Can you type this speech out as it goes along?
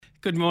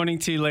Good morning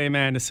to you, Liam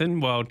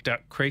Anderson, Wild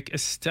Duck Creek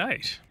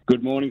Estate.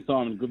 Good morning,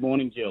 Simon. Good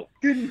morning, Jill.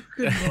 Good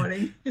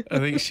morning. I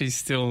think she's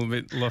still a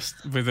bit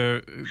lost with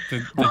the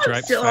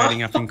drapes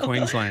fading up in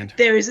Queensland.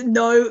 There is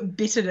no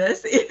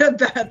bitterness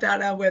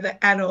about our weather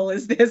at all,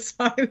 is there,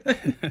 Simon?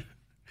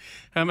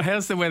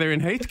 How's the weather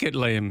in Heathcote,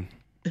 Liam?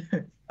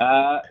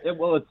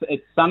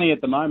 It's sunny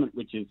at the moment,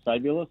 which is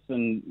fabulous,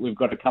 and we've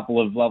got a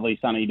couple of lovely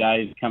sunny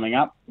days coming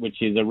up,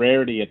 which is a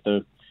rarity at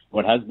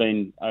what has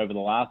been over the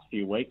last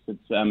few weeks.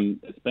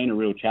 It's been a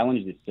real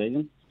challenge this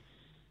season.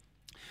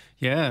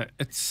 Yeah,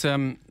 it's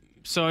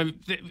so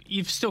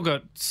you've still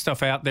got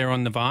stuff out there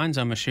on the vines,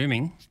 I'm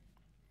assuming.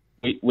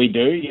 We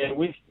do, yeah.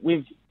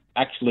 We've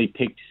actually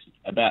picked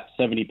about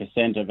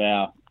 70% of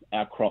our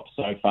crop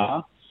so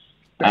far,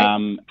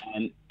 right.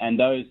 And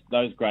those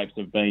grapes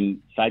have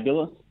been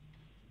fabulous.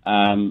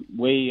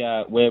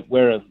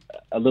 We're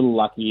a little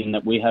lucky in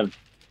that we have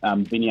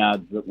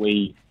vineyards that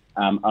we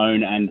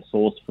own and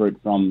source fruit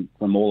from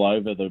all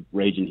over the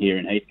region here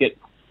in Heathcote.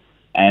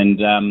 And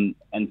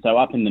so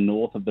up in the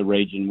north of the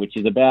region, which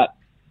is about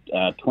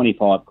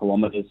 25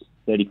 kilometres,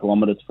 30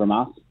 kilometres from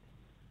us,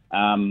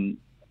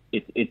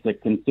 it's a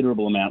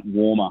considerable amount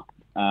warmer.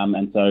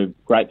 And so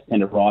grapes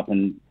tend to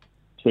ripen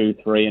 2,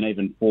 3 and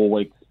even 4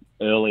 weeks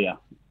earlier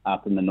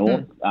up in the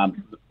north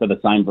for the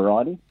same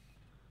variety.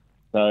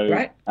 So,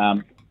 right.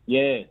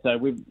 So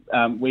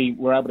we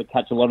were able to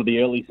catch a lot of the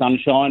early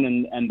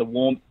sunshine and the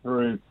warmth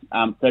through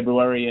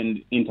February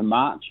and into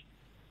March.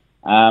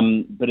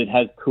 But it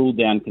has cooled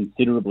down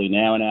considerably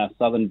now in our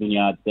southern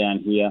vineyards down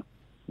here,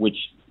 which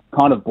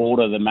kind of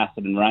border the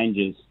Macedon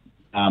Ranges,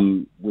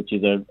 which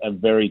is a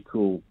very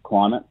cool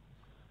climate,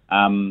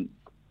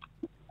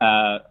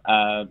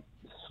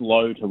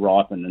 slow to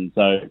ripen. And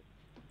so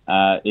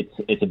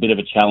it's a bit of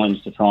a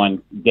challenge to try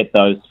and get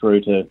those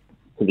through to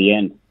the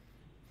end.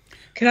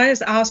 Can I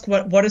just ask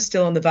what is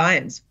still on the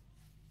vines?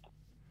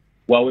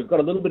 Well, we've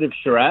got a little bit of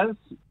Shiraz,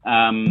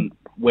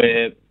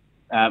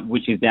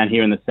 which is down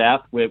here in the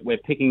south. We're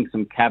picking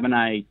some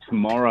Cabernet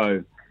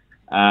tomorrow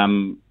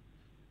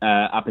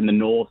up in the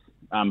north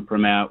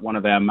from one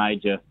of our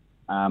major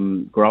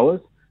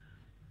growers,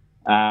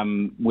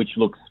 which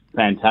looks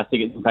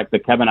fantastic. In fact, the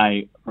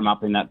Cabernet from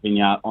up in that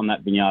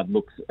vineyard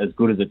looks as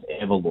good as it's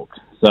ever looked.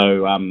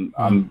 So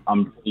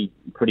I'm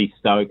pretty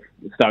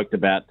stoked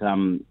about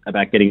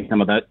getting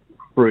some of that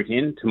fruit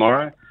in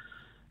tomorrow.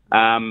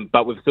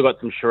 But we've still got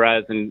some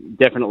Shiraz and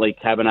definitely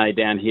Cabernet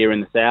down here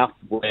in the south,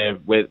 where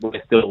we're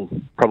still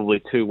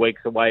probably 2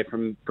 weeks away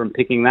from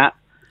picking that.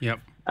 Yep.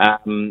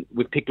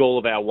 We've picked all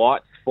of our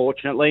whites,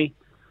 fortunately.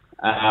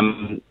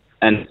 And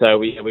so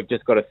we've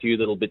just got a few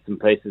little bits and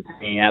pieces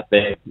hanging out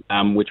there,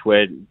 which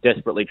we're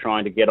desperately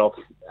trying to get off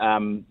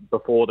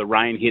before the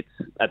rain hits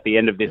at the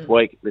end of this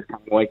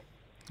coming week.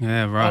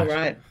 Yeah, right.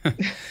 All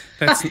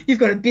right. You've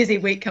got a busy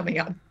week coming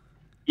up.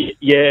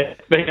 Yeah,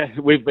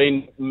 we've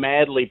been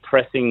madly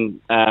pressing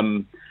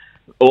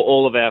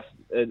all of our,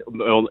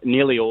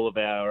 nearly all of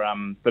our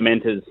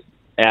fermenters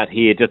out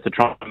here just to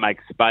try and make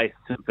space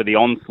for the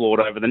onslaught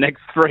over the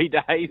next 3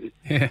 days.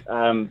 Yeah.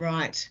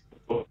 Right.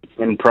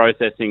 And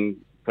processing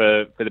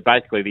for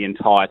basically the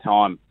entire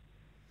time,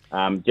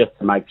 just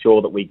to make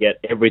sure that we get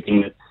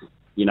everything that's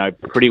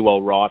pretty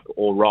well ripe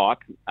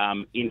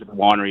into the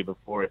winery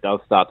before it does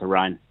start to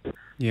rain.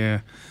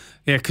 Yeah.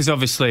 Yeah, because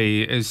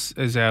obviously,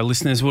 as our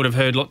listeners would have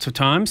heard lots of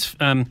times,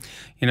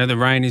 the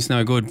rain is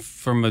no good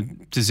from a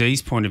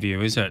disease point of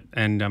view, is it?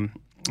 And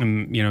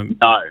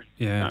no.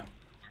 Yeah.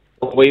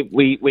 Well,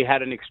 we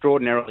had an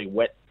extraordinarily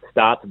wet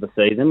start to the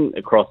season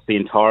across the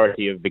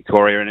entirety of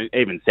Victoria and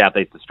even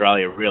Southeast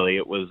Australia. Really,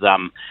 it was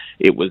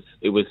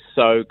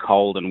so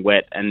cold and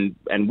wet, and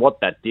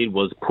what that did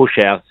was push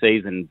our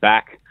season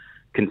back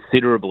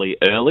considerably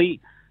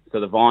early. So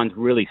the vines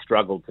really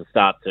struggled to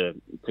start to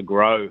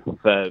grow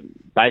for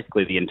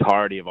basically the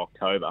entirety of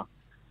October.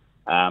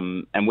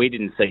 And we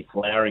didn't see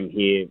flowering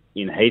here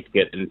in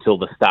Heathcote until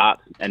the start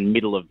and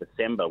middle of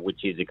December,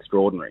 which is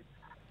extraordinary.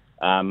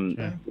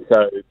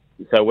 So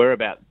we're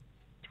about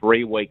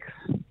 3 weeks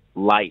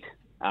late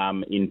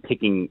in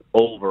picking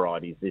all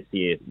varieties this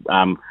year,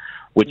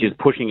 which is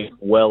pushing us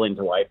well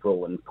into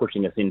April and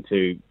pushing us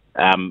into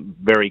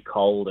very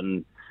cold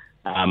and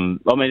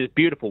it's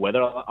beautiful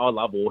weather. I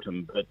love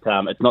autumn, but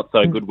it's not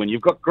so good when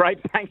you've got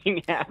grapes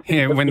hanging out.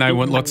 Yeah, when they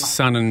want lots of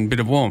sun and a bit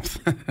of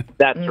warmth.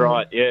 That's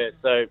right, yeah.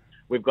 So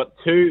we've got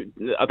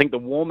I think the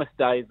warmest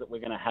days that we're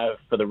going to have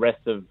for the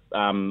rest of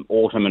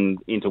autumn and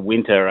into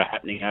winter are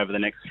happening over the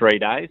next 3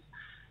 days.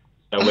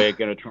 So we're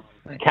going to try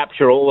and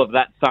capture all of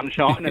that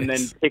sunshine and then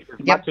pick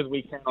as much as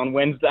we can on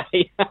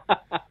Wednesday.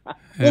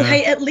 Well,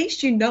 hey, at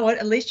least you know it.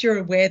 At least you're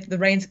aware that the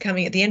rain's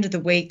coming at the end of the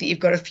week, that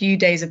you've got a few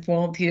days of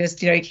warmth. You just,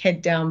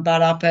 head down,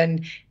 butt up,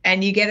 and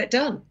you get it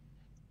done.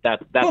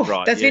 That's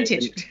right. That's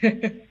vintage.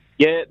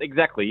 Yeah,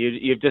 exactly.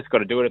 You've just got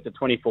to do it. It's a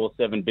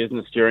 24/7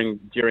 business during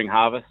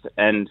harvest,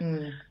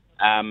 and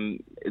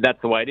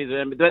that's the way it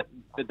is.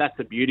 But that's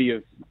the beauty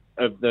of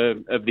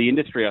the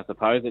industry, I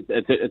suppose.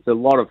 It's a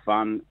lot of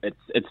fun.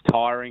 It's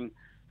tiring.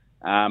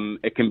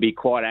 It can be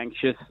quite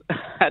anxious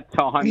at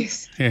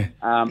times, Yeah.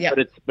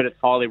 but it's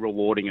highly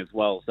rewarding as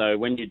well. So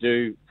when you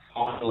do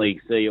finally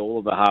see all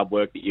of the hard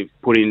work that you've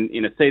put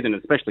in a season,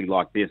 especially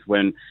like this,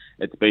 when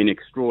it's been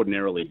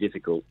extraordinarily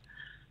difficult,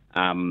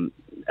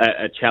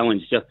 a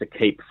challenge just to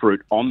keep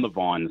fruit on the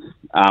vines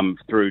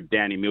through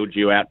downy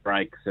mildew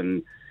outbreaks,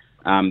 and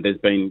there's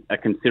been a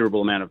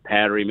considerable amount of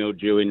powdery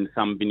mildew in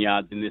some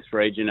vineyards in this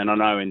region, and I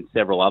know in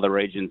several other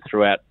regions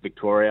throughout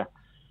Victoria.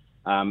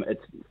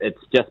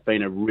 It's just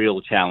been a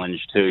real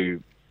challenge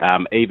to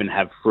even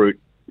have fruit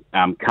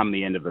come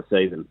the end of the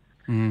season.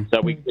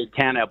 So we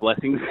count our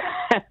blessings.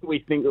 We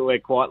think that we're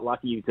quite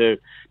lucky to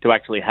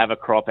actually have a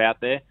crop out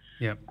there.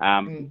 Yep.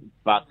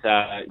 But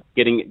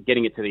getting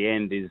it to the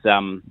end is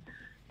going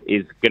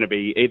to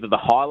be either the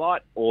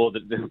highlight or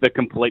the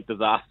complete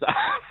disaster.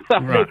 So,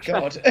 right.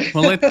 God.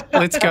 Well,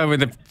 let's go with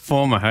the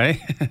former,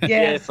 hey?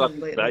 Yeah,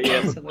 absolutely. So,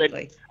 yeah,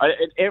 Absolutely.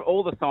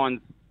 all the signs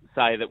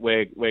say that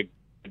we're going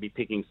to be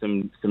picking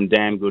some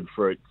damn good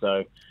fruit.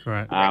 So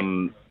Right.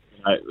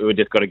 we've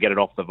just got to get it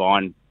off the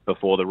vine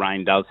before the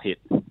rain does hit.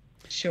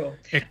 Sure.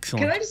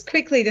 Excellent. Can I just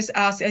quickly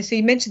ask, so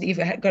you mentioned that you've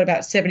got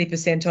about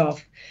 70%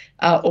 off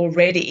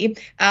already.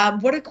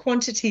 What are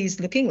quantities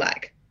looking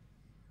like?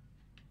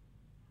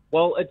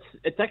 Well,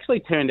 it's actually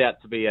turned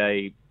out to be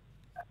a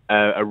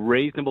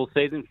reasonable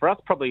season for us,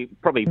 probably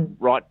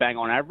right bang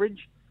on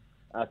average.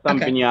 Some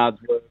vineyards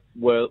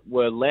were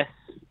less.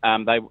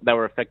 They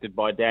were affected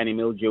by downy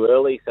mildew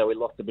early, so we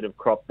lost a bit of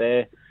crop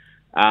there.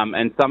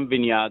 And some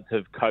vineyards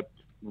have coped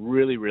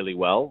really, really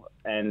well,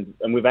 and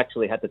we've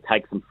actually had to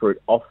take some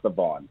fruit off the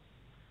vines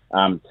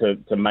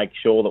to make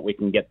sure that we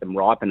can get them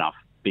ripe enough,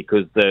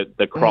 because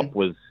the crop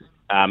was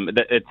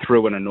it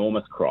threw an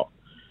enormous crop.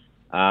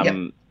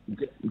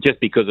 Just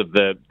because of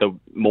the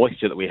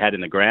moisture that we had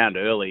in the ground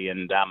early,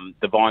 and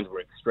the vines were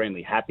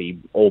extremely happy,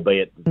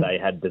 albeit they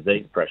had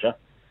disease pressure.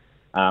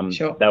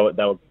 Sure.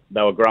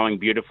 They were growing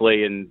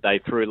beautifully, and they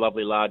threw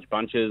lovely large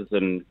bunches,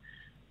 and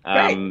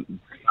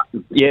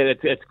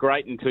it's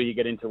great until you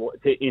get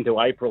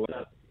into April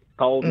and it's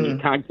cold and you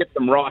can't get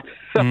them right.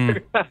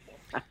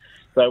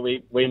 So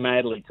we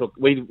madly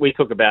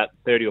took about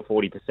 30 or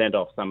 40%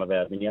 off some of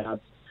our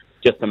vineyards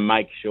just to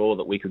make sure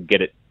that we could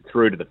get it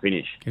through to the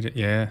finish. Get it,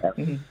 yeah.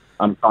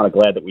 I'm kind of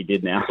glad that we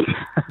did now.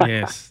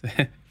 Yes,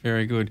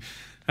 very good.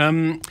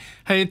 Hey,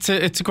 it's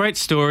a great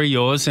story,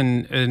 yours,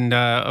 and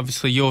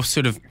obviously you're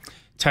sort of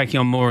taking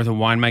on more of the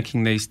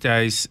winemaking these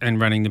days and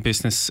running the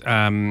business,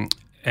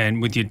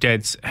 and with your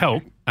dad's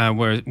help,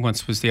 where it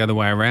once was the other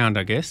way around,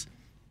 I guess.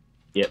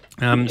 Yep.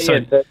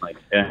 Certainly.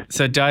 Yeah.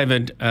 So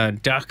David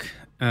Duck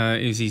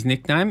is his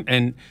nickname,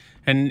 and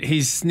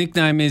his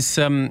nickname is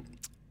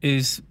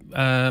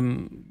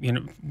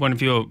one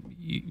of your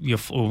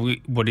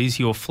what is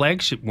your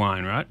flagship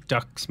wine, right?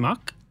 Duck's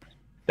Muck.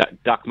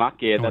 Duck Muck,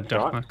 yeah, that's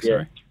Duck right. Muck,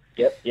 sorry.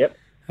 Yep.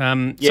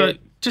 So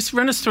just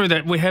run us through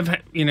that. We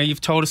have,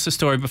 you've told us the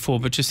story before,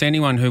 but just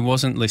anyone who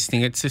wasn't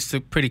listening, it's just a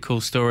pretty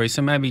cool story.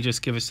 So maybe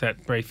just give us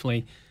that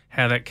briefly,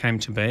 how that came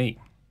to be.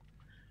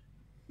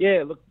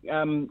 Yeah, look,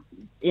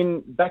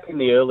 back in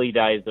the early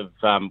days of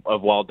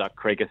Wild Duck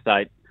Creek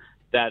Estate,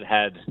 Dad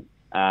had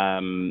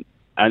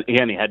he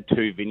only had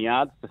 2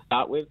 vineyards to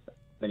start with.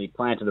 Then he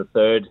planted a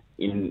third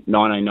in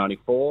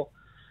 1994,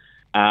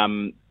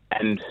 so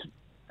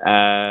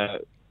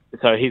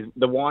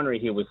the winery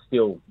here was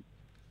still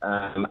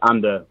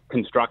under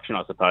construction,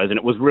 I suppose, and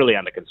it was really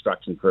under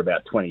construction for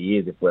about 20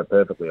 years, if we're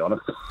perfectly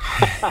honest.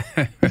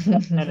 And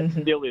it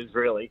still is,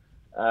 really.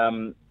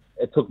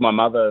 It took my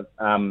mother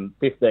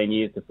 15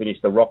 years to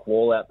finish the rock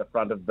wall out the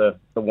front of the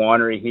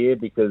winery here,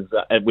 because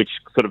which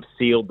sort of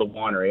sealed the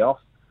winery off,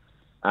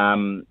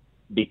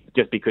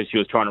 just because she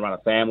was trying to run a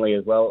family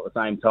as well at the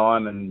same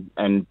time, and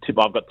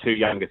I've got 2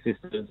 younger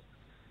sisters,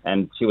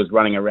 and she was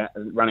running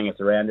us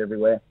around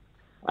everywhere.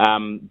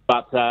 All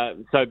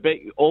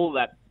of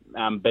that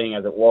being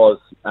as it was,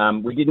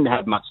 we didn't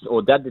have much,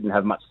 or Dad didn't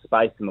have much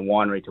space in the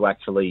winery to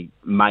actually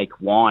make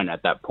wine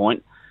at that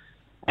point.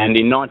 And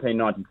in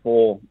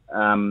 1994,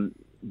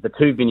 the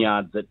 2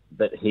 vineyards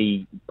that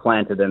he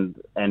planted and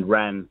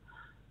ran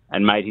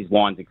and made his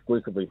wines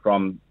exclusively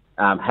from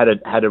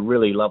had a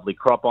really lovely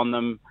crop on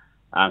them.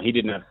 He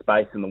didn't have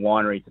space in the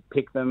winery to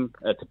pick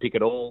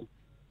it all,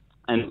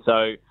 and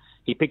so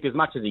he picked as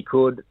much as he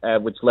could,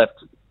 which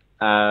left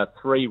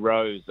 3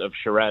 rows of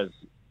Shiraz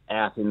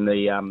out in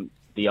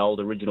the old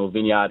original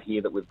vineyard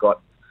here that we've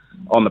got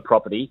on the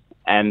property,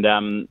 and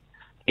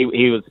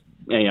he was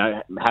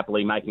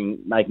happily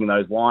making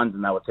those wines,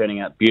 and they were turning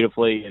out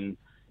beautifully, and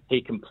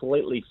he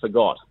completely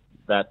forgot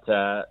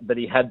that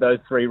he had those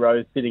 3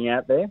 rows sitting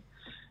out there,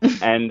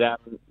 and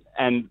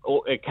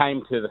it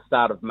came to the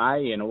start of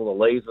May, and all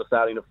the leaves were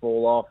starting to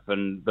fall off,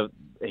 and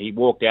he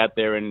walked out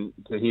there, and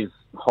to his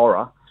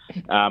horror,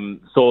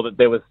 saw that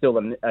there was still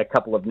a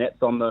couple of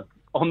nets on the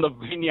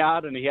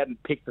vineyard, and he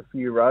hadn't picked a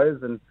few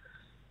rows, and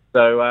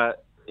so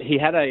he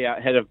had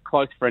a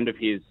close friend of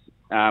his,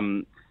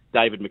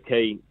 David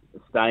McKee,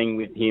 staying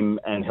with him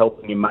and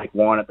helping him make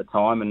wine at the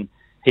time, and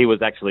he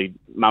was actually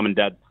Mum and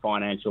Dad's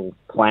financial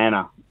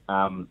planner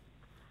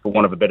for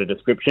want of a better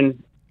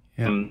description,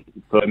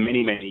 for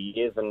many, many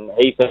years. And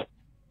he said,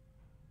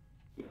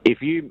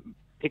 if you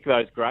pick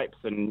those grapes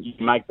and you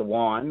make the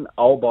wine,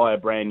 I'll buy a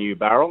brand new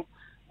barrel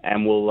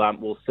and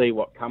we'll see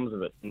what comes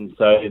of it. And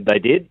so they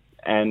did.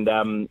 And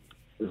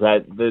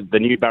the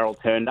new barrel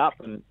turned up,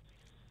 and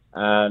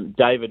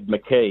David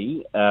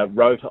McKee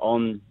wrote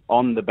on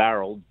the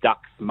barrel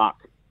 "Duck's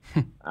Muck,"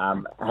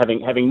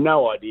 having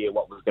no idea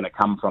what was going to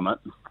come from it.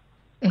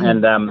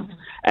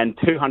 And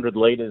 200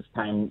 litres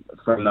came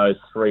from those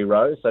 3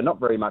 rows, so not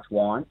very much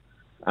wine,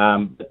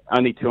 but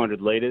only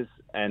 200 litres.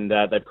 And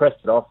they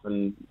pressed it off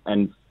and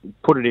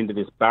put it into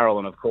this barrel.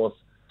 And of course,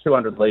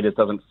 200 litres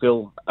doesn't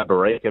fill a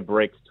barrique. A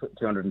barrique's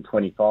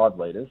 225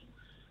 litres.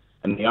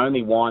 And the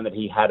only wine that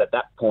he had at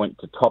that point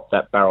to top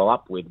that barrel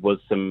up with was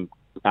some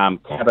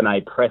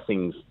Cabernet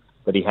pressings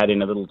that he had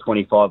in a little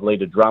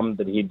 25-litre drum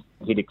that he'd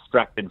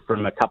extracted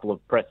from a couple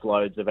of press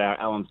loads of our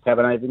Allen's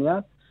Cabernet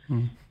vineyard.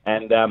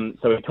 And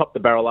so he topped the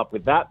barrel up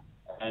with that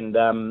and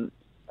turned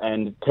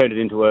it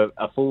into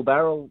a full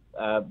barrel,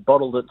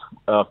 bottled it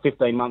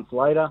 15 months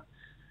later,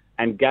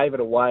 and gave it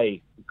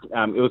away.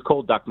 It was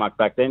called Duck Muck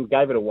back then.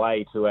 Gave it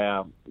away to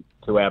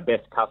our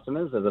best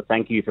customers as a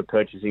thank you for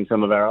purchasing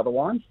some of our other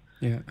wines.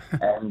 Yeah.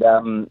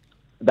 And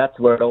that's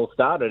where it all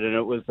started. And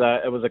it was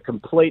a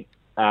complete,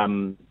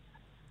 I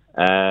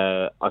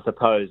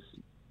suppose,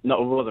 it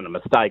wasn't a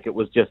mistake. It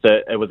was just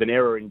it was an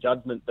error in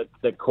judgment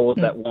that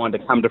caused that wine to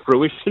come to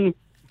fruition.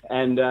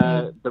 And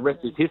the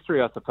rest is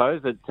history, I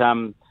suppose. It's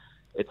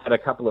had a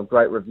couple of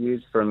great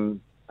reviews from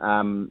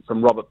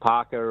Robert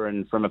Parker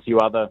and from a few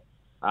other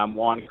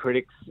wine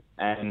critics,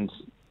 and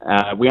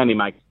we only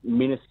make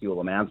minuscule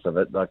amounts of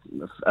it, like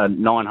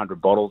 900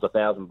 bottles,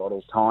 1,000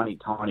 bottles, tiny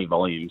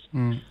volumes.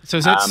 So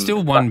is that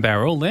still one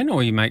barrel then,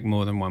 or you make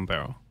more than one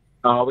barrel?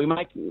 We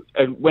make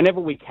whenever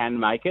we can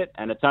make it,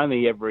 and it's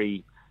only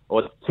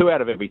it's 2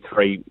 out of every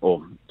 3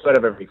 or 2 out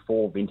of every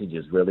 4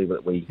 vintages really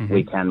that we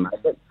can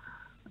make it,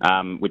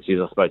 which is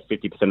I suppose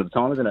 50% of the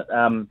time, isn't it?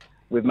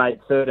 We've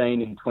made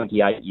 13 in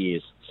 28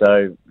 years,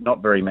 so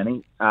not very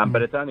many,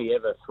 but it's only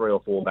ever 3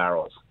 or 4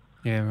 barrels.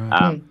 Yeah,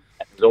 right.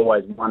 There's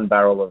always 1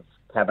 barrel of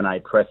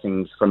Cabernet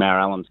pressings from our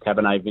Allen's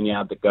Cabernet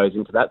vineyard that goes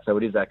into that. So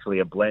it is actually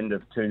a blend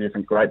of 2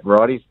 different grape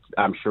varieties,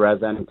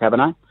 Shiraz and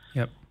Cabernet.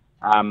 Yep.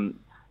 And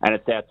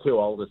it's our 2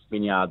 oldest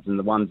vineyards, and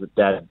the ones that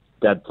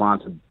Dad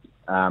planted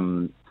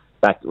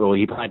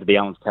he planted the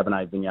Allen's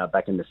Cabernet vineyard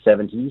back in the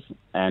 70s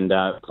and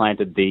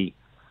planted the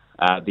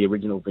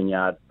original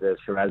vineyard, the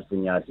Shiraz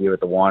vineyard here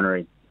at the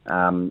winery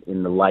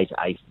in the late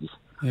 80s.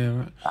 Yeah,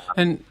 right.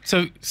 And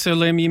so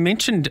Liam, you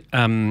mentioned...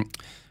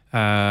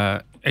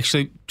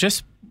 actually,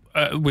 just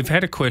we've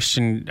had a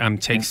question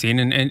text in,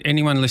 and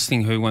anyone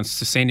listening who wants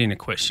to send in a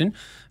question,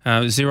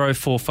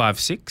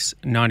 0456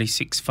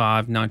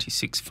 965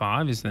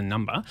 965 is the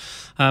number.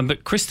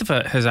 But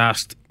Christopher has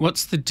asked,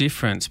 what's the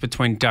difference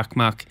between Duck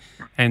Muck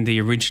and the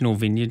original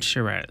vineyard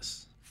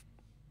Shiraz?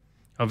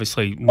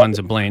 Obviously, one's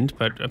a blend,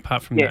 but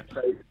apart from that...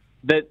 So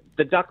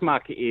the Duck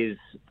Muck is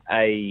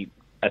a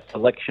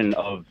selection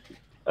of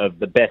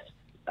the best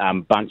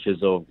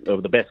bunches of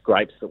the best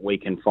grapes that we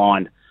can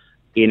find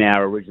in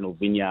our original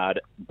vineyard,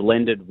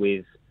 blended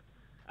with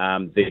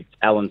the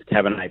Allen's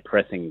Cabernet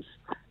pressings.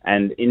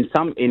 And in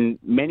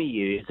many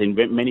years, in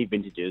many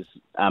vintages,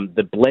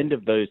 the blend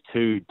of those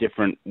 2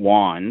 different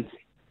wines,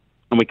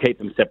 and we keep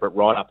them separate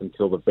right up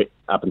until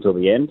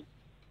the end.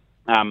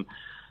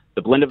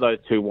 The blend of those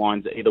 2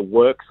 wines either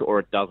works or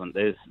it doesn't.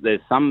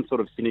 There's some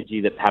sort of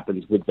synergy that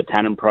happens with the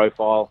tannin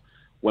profile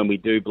when we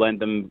do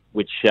blend them,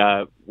 which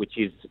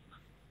is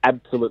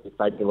absolutely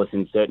fabulous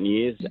in certain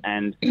years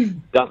and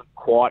doesn't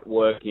quite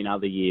work in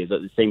other years.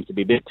 It seems to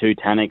be a bit too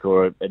tannic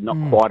or not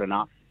quite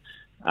enough.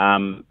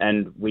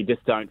 And we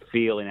just don't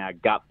feel in our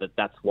gut that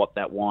that's what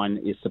that wine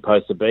is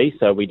supposed to be,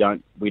 so we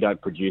don't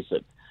produce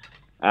it.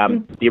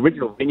 The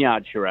original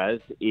vineyard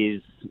Shiraz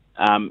is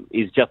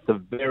just the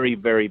very,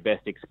 very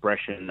best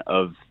expression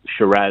of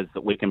Shiraz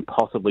that we can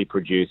possibly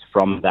produce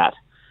from that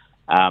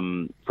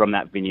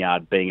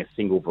vineyard being a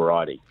single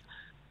variety.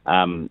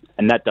 And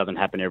that doesn't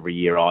happen every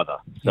year either.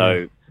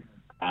 So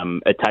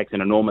it takes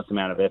an enormous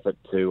amount of effort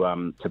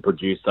to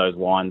produce those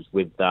wines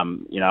with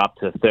up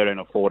to 13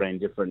 or 14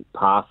 different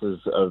passes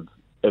of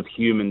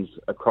humans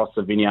across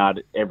the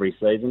vineyard every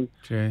season,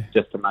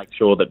 just to make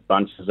sure that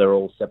bunches are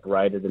all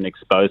separated and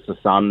exposed to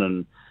sun,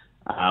 and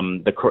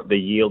the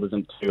yield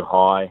isn't too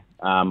high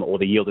or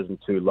the yield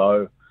isn't too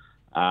low.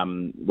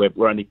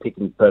 We're only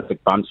picking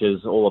perfect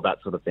bunches, all of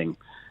that sort of thing,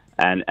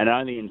 and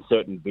only in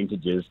certain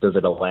vintages does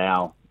it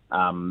allow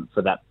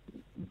for that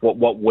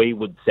what we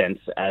would sense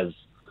as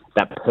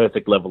that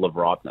perfect level of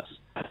ripeness.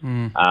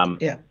 And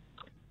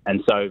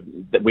so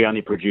we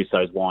only produce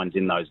those wines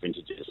in those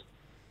vintages.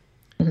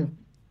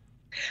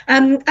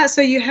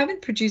 So you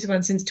haven't produced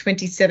one since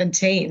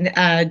 2017.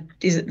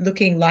 Is it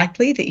looking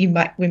likely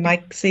that we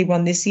might see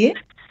one this year?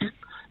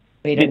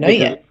 We don't know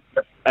yet.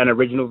 An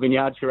original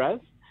vineyard Shiraz?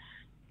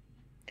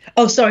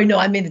 Oh, sorry, no,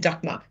 I mean the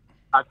Duck Muck.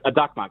 A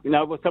Duck Muck.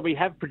 No, so we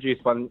have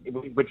produced one.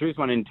 We produced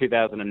one in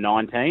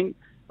 2019.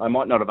 I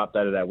might not have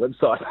updated our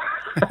website.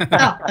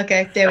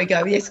 Okay. There we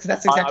go. Yes, because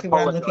that's exactly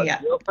what I'm looking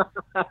at.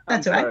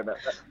 That's all right. Sorry about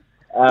that.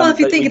 Well, if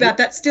you think about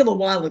that, still a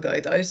while ago,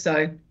 though.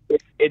 So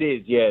it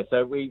is, yeah.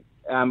 So we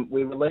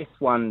released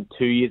one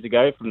 2 years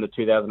ago from the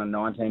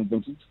 2019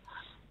 vintage.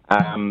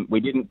 We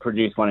didn't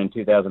produce one in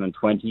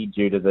 2020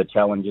 due to the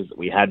challenges that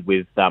we had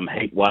with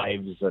heat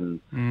waves and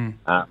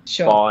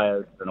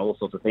fires and all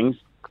sorts of things.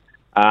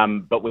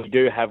 But we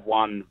do have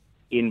one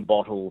in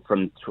bottle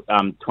from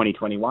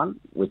 2021,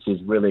 which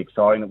is really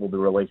exciting, that we'll be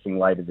releasing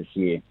later this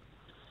year.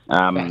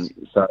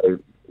 So,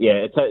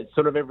 yeah, it's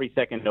sort of every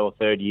second or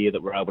third year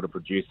that we're able to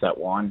produce that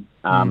wine.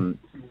 And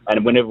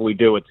whenever we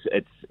do,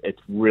 it's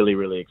really,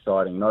 really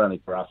exciting, not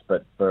only for us,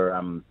 but for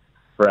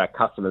our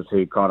customers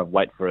who kind of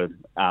wait for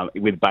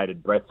with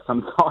bated breath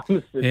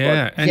sometimes.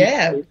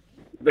 The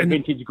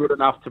vintage good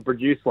enough to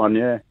produce one,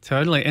 yeah.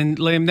 Totally. And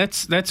Liam,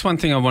 that's one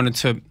thing I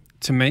wanted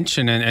to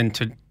mention and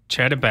to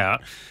chat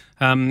about.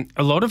 A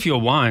lot of your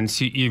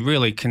wines, you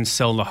really can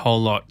sell the whole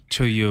lot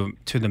to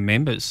the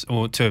members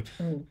or to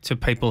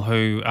people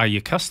who are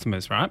your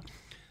customers, right?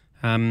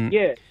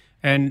 Yeah.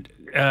 And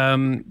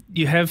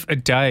you have a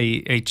day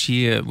each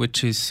year,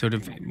 which is sort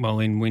of,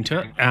 in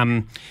winter.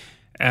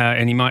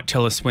 And you might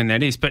tell us when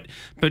that is. But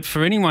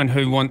for anyone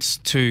who wants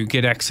to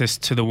get access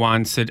to the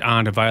wines that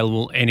aren't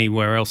available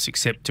anywhere else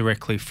except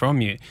directly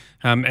from you,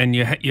 and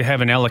you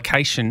have an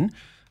allocation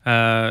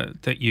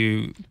that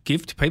you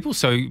give to people,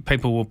 so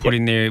people will put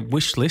in their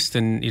wish list,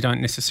 and you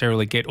don't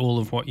necessarily get all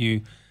of what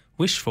you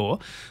wish for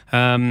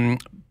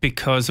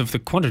because of the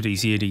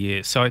quantities year to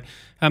year. So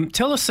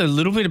tell us a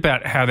little bit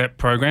about how that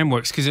program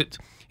works, because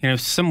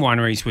some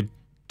wineries would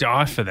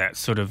die for that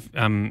sort of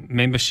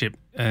membership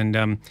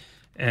and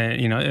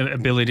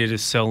ability to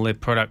sell their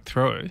product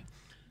through.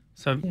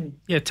 So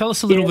tell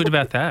us a little bit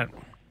about that.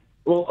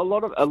 Well, a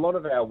lot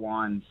of our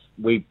wines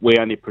we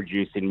only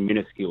produce in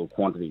minuscule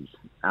quantities,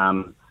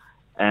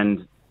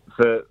 and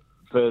for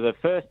the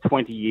first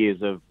 20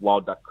 years of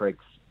Wild Duck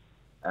Creek's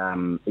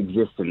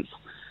existence,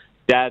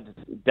 Dad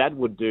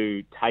would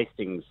do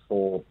tastings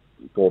for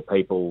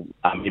people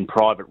in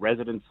private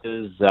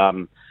residences,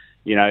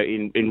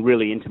 in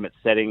really intimate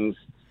settings.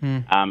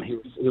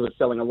 He was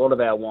selling a lot of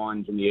our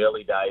wines in the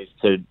early days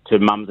to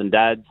mums and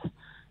dads,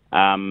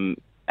 and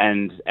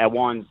our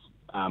wines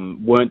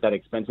weren't that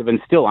expensive and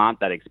still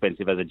aren't that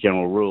expensive as a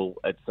general rule.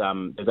 It's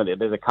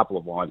there's a couple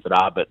of wines that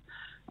are, but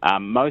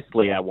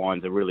mostly our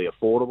wines are really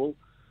affordable,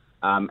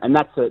 and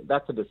that's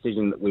a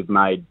decision that we've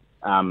made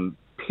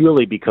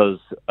purely because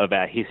of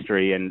our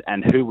history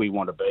and who we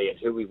want to be and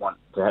who we want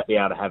to be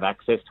able to have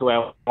access to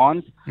our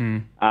wines.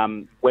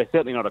 We're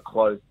certainly not a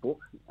closed book.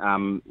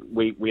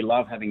 We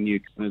love having new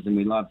customers, and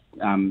we love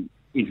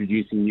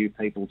introducing new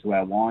people to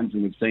our wines,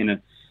 and we've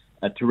seen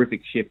a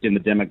terrific shift in the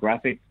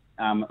demographic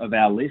of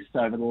our list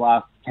over the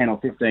last 10 or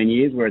 15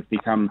 years, where it's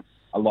become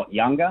a lot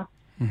younger.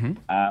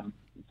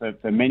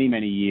 For many,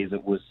 many years,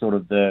 it was sort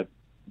of the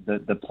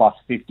plus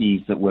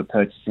 50s that were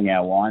purchasing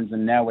our wines,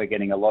 and now we're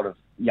getting a lot of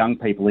young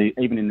people,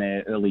 even in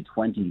their early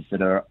 20s,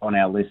 that are on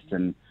our list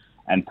and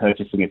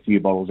purchasing a few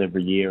bottles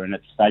every year, and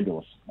it's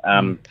fabulous.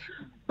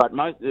 But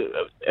most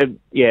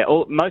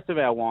of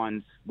our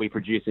wines we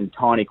produce in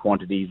tiny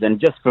quantities,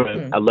 and just for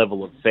a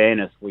level of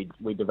fairness,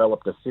 we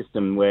developed a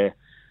system where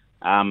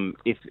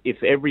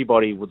if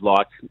everybody would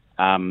like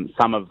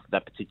some of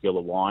that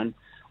particular wine,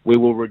 we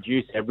will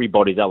reduce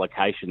everybody's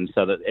allocation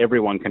so that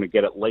everyone can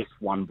get at least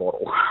one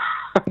bottle.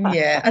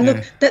 And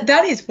look,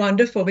 that is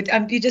wonderful.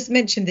 But you just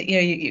mentioned that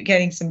you're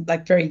getting some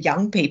very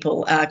young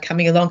people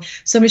coming along.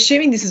 So I'm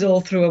assuming this is all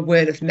through a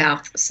word of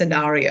mouth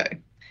scenario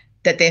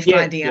that they're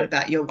finding out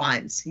about your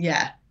wines.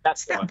 Yeah,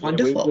 that's right.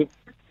 Wonderful.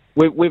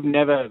 We've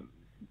never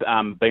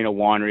been a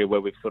winery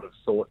where we've sort of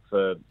sought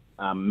for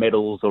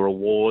medals or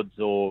awards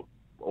or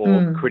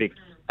critics,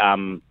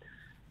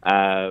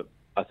 I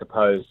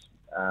suppose,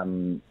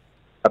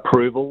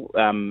 approval.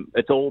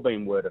 It's all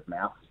been word of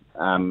mouth.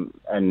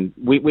 And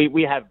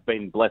we have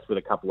been blessed with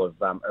a couple of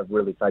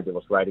really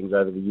fabulous ratings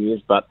over the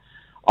years, but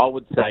I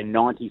would say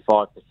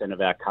 95% of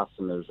our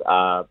customers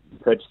are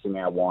purchasing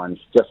our wines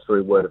just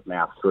through word of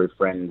mouth, through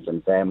friends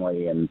and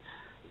family, and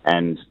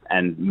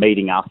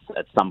meeting us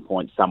at some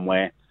point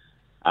somewhere.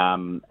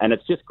 And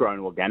it's just grown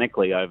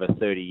organically over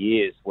 30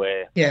 years,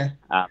 where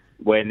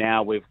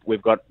now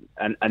we've got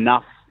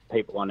enough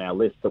people on our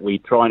list that we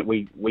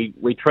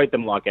treat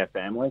them like our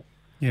family.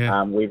 We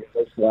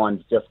release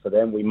wines just for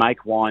them. We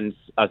make wines,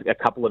 a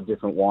couple of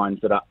different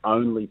wines that are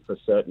only for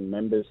certain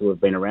members who have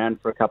been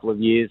around for a couple of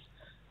years.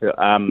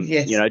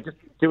 Just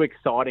do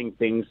exciting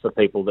things for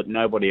people that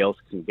nobody else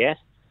can get.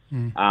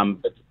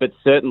 But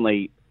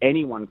certainly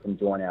anyone can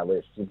join our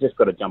list. You've just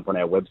got to jump on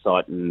our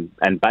website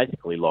and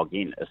basically log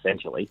in,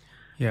 essentially.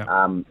 As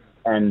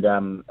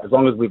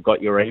long as we've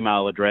got your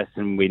email address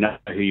and we know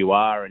who you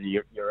are and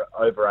you're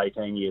over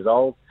 18 years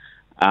old,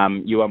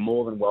 you are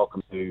more than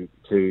welcome to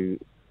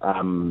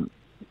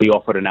be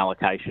offered an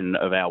allocation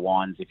of our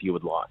wines if you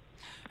would like.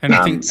 And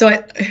I think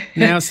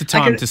now's the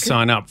time to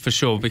sign up for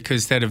sure,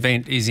 because that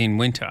event is in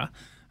winter,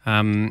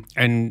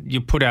 and you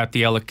put out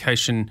the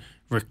allocation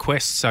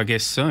requests, I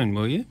guess, soon,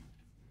 will you?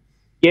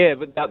 Yeah,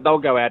 but they'll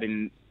go out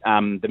in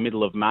the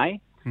middle of May,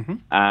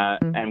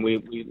 and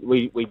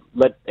we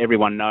let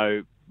everyone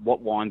know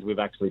what wines we've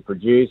actually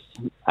produced,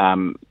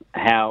 how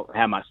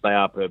much they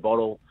are per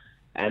bottle,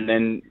 and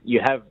then you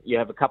have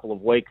a couple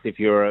of weeks if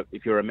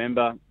you're a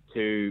member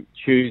to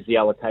choose the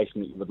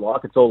allocation that you would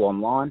like. It's all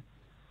online,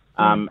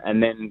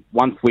 and then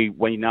once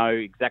we know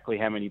exactly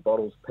how many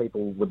bottles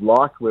people would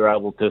like, we're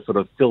able to sort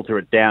of filter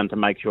it down to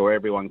make sure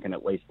everyone can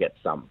at least get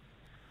some.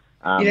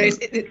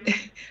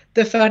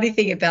 The funny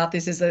thing about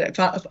this is that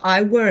if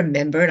I were a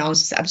member and I was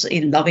just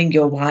absolutely loving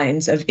your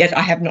wines, yet I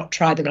have not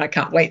tried them and I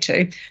can't wait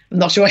to. I'm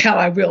not sure how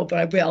I will, but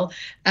I will.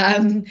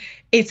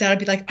 It's that I'd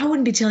be like, I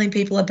wouldn't be telling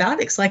people about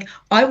it. It's like,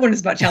 I want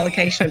as much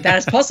allocation of that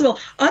as possible.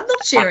 I'm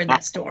not sharing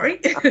that story.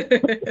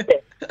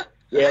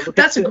 Yeah, look,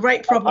 that's a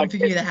great problem for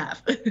you to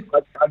have.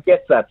 I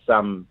guess that's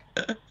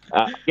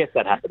I guess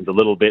that happens a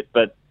little bit,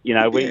 but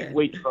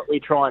we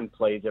try and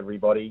please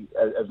everybody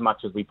as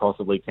much as we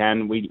possibly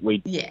can.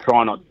 We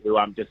try not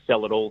to just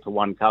sell it all to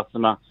one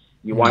customer.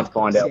 You won't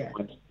find out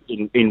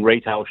in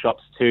retail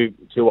shops too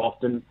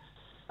often.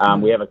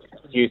 We have a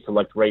few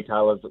select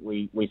retailers that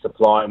we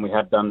supply, and we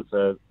have done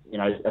for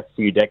a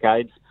few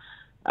decades.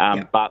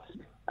 But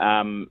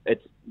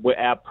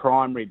our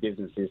primary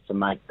business is to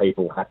make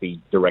people happy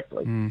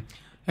directly.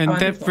 And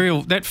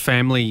that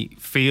family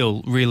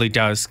feel really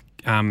does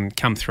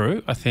come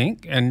through, I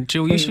think. And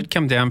Jill, you should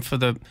come down for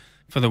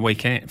the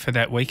weekend, for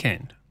that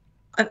weekend.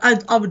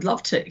 I would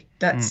love to.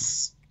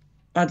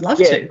 I'd love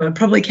to. I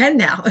probably can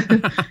now.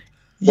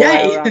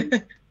 Yay!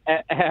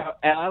 Our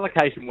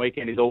allocation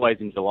weekend is always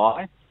in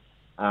July,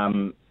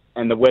 and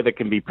the weather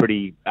can be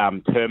pretty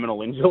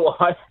terminal in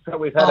July. So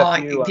we've had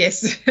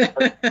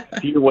a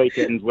few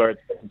weekends where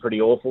it's been pretty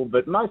awful,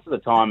 but most of the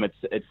time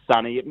it's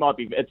sunny.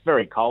 It's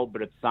very cold,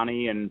 but it's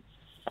sunny, and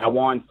our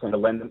wines tend to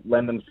lend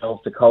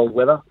themselves to cold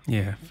weather.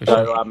 Yeah, for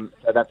sure.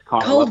 So that's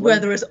kind of cold lovely.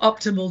 weather is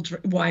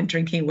optimal wine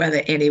drinking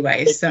weather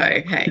anyway. So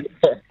hey,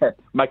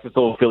 makes us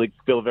all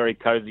feel very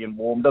cozy and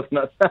warm, doesn't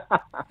it?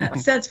 That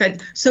sounds fun.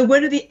 So,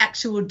 what are the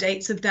actual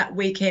dates of that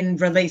weekend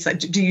release? Like,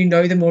 do you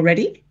know them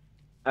already?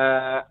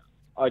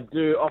 I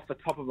do off the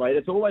top of my head.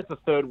 It's always the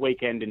third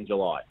weekend in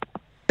July.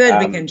 Third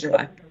weekend in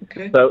July.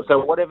 Okay.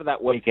 So whatever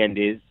that weekend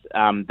is,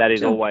 that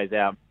is always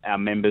our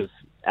members'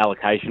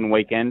 allocation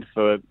weekend.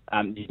 For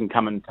you can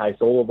come and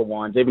taste all of the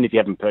wines, even if you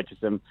haven't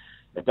purchased them.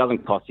 It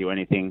doesn't cost you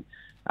anything.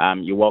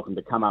 You're welcome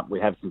to come up. We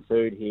have some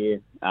food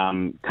here.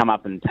 Come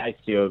up and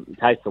taste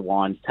the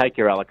wines. Take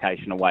your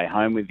allocation away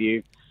home with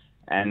you.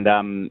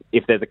 And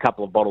if there's a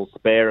couple of bottles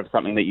spare of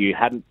something that you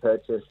hadn't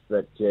purchased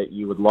that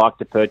you would like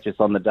to purchase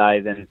on the day,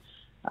 then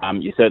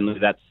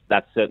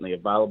that's certainly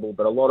available.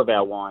 But a lot of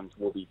our wines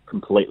will be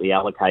completely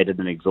allocated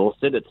and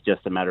exhausted. It's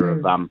just a matter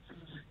of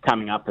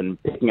coming up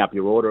and picking up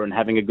your order and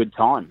having a good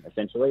time,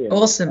 essentially.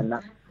 Awesome.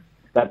 And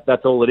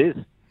that's all it is.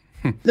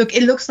 Look,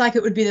 it looks like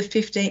it would be the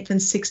 15th and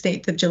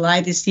 16th of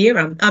July this year.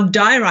 I'm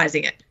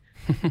diarising it.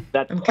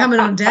 I'm coming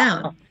on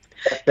down.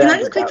 Can I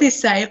just quickly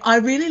say, I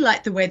really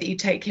like the way that you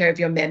take care of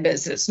your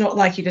members. It's not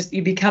like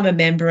you become a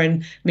member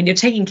and, I mean, you're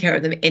taking care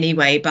of them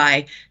anyway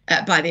by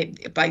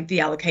the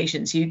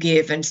allocations you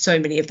give, and so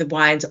many of the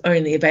wines are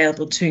only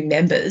available to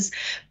members.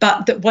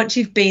 But that once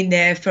you've been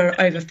there for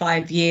over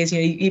 5 years,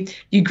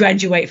 you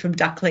graduate from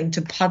duckling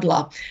to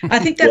puddler. I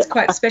think that's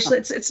quite special.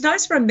 It's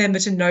nice for a member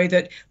to know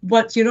that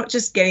once you're not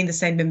just getting the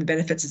same member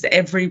benefits as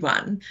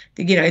everyone.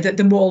 That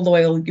the more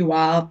loyal you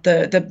are,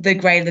 the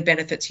greater the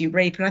benefits you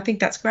reap, and I think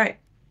that's great.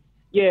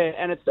 Yeah,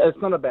 and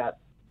it's not about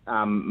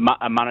a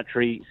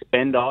monetary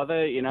spend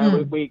either.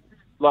 We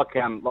like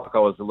I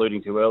was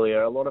alluding to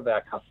earlier, a lot of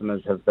our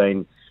customers have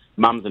been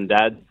mums and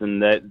dads,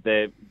 and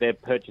they're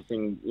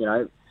purchasing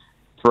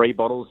 3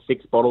 bottles,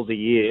 6 bottles a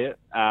year,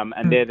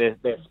 and they're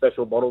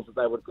special bottles that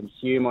they would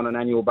consume on an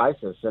annual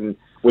basis, and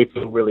we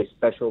feel really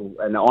special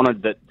and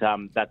honoured that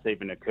that's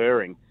even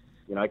occurring.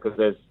 Because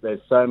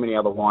there's so many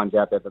other wines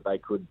out there that they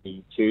could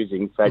be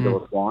choosing,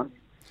 fabulous wines.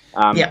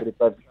 But if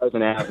they've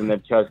chosen ours and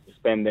they've chosen to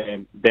spend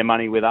their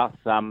money with us,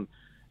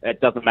 it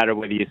doesn't matter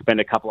whether you spend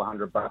a couple of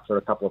 $100 or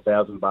a couple of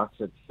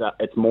 $1,000.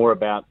 It's more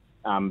about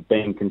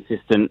being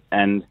consistent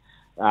and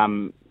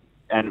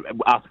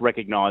us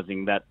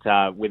recognising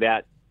that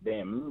without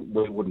them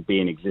we wouldn't be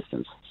in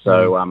existence.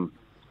 So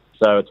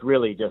it's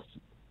really just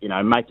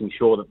making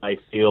sure that they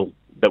feel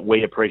that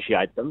we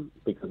appreciate them,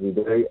 because we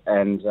do,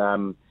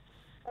 and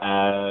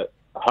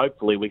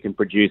hopefully we can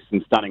produce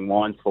some stunning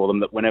wines for them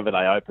that whenever they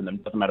open them,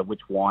 doesn't matter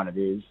which wine it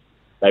is,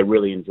 they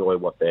really enjoy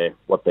what they're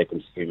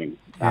consuming.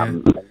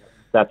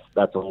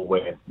 That's all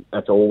we're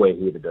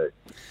here to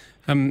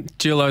do.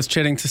 Jill, I was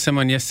chatting to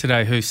someone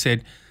yesterday who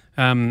said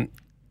there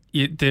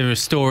are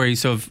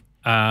stories of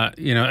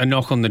a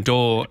knock on the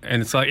door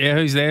and it's like, yeah,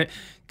 who's there?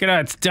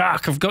 G'day, it's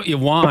Duck. I've got your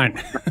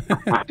wine.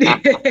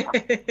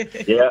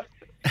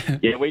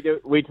 Yeah, we do.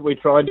 We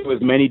try and do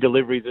as many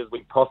deliveries as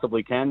we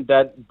possibly can.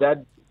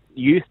 Dad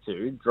used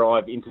to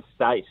drive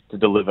interstate to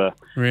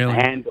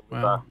hand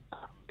deliver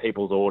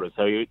people's orders.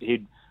 So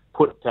he'd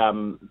put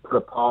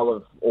a pile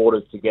of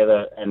orders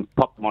together and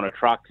pop them on a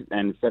truck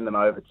and send them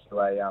over to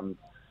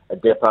a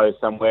depot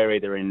somewhere,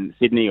 either in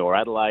Sydney or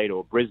Adelaide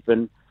or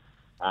Brisbane.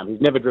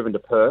 He's never driven to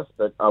Perth,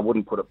 but I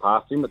wouldn't put it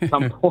past him at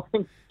some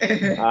point.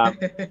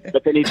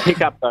 But then he'd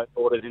pick up those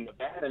orders in the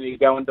van and he'd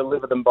go and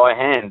deliver them by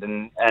hand,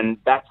 and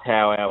that's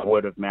how our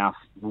word of mouth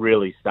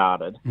really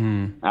started.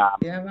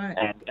 Yeah, right.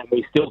 And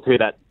we still do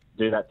that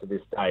to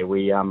this day.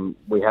 We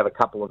have a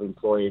couple of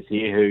employees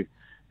here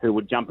who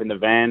would jump in the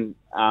van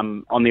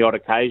on the odd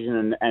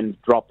occasion and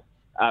drop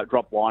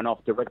wine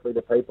off directly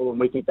to people, and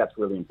we think that's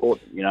really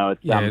important. You know,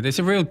 it's, there's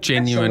a real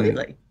genuine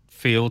absolutely.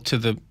 feel to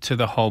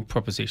the whole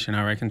proposition,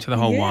 I reckon, to the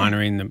whole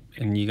winery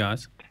and you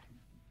guys.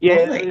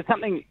 Yeah,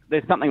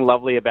 there's something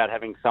lovely about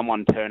having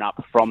someone turn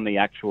up from the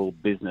actual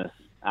business,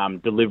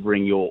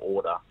 delivering your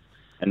order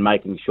and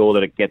making sure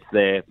that it gets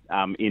there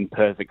in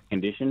perfect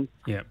condition.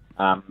 Yeah.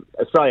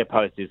 Australia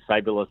Post is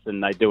fabulous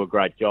and they do a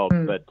great job,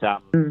 but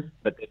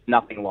there's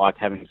nothing like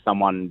having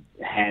someone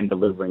hand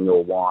delivering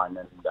your wine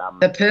and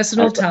the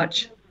personal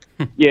touch.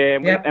 Yeah,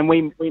 and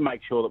we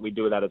make sure that we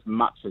do that as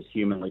much as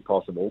humanly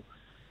possible,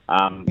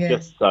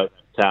 just so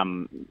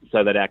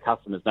that our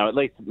customers know, at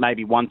least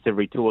maybe once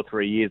every 2 or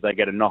 3 years they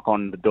get a knock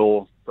on the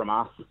door from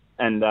us,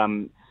 and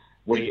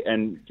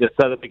just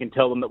so that we can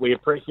tell them that we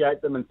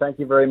appreciate them and thank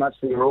you very much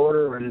for your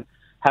order and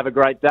have a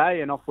great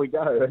day, and off we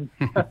go.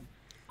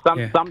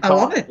 Sometimes, I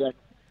love it.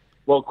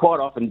 Well, quite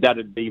often Dad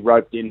would be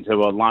roped into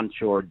a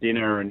lunch or a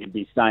dinner and he'd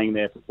be staying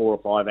there for 4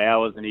 or 5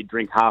 hours and he'd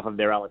drink half of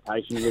their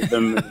allocation with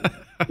them.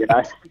 And, you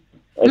know,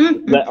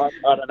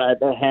 I don't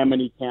know how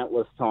many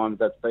countless times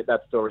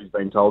that story's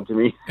been told to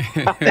me.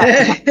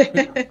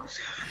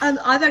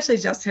 I've actually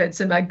just heard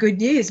some good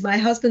news. My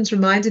husband's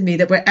reminded me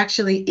that we're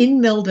actually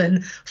in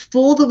Melbourne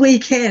for the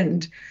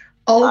weekend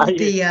of the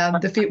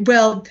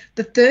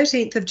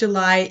 13th of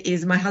July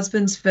is my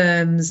husband's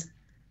firm's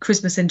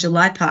Christmas and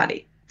July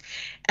party.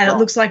 And it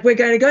looks like we're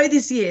going to go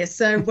this year.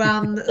 So,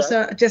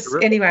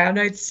 anyway, I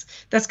know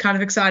that's kind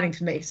of exciting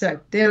for me. So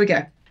there we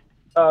go.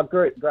 Oh,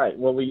 great.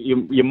 Well,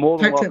 you're more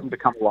than welcome to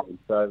come along.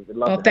 So, we'd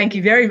love thank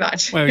you very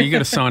much. Well, you got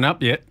to sign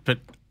up yet, but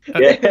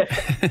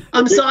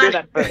I'm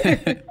signed.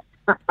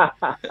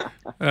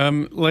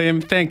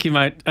 Liam, thank you,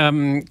 mate.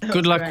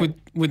 Good luck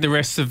with the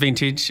rest of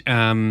Vintage.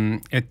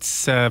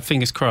 It's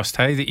fingers crossed,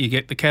 hey, that you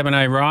get the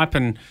Cabernet ripe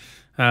and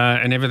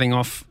everything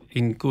off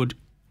in good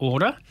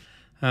order.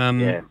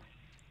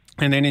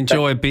 And then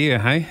enjoy a beer,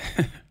 hey?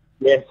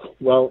 Yes,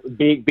 well,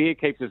 beer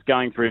keeps us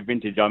going through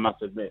Vintage, I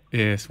must admit.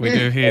 Yes, we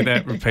do hear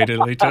that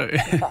repeatedly too.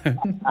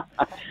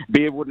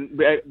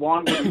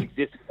 Wine wouldn't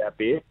exist without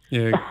beer.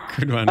 Yeah,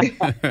 good one.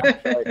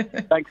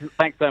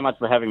 Thanks so much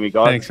for having me,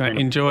 guys. Thanks, mate.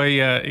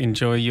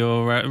 Enjoy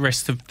your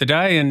rest of the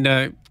day,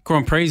 and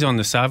Grand Prix on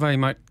the Savo. You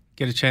might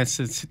get a chance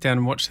to sit down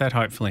and watch that,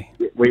 hopefully.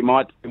 We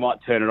might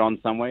turn it on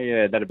somewhere.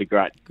 Yeah, that'd be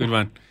great. Good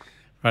one.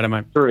 Righto,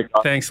 mate. Terrific.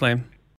 Thanks, Liam.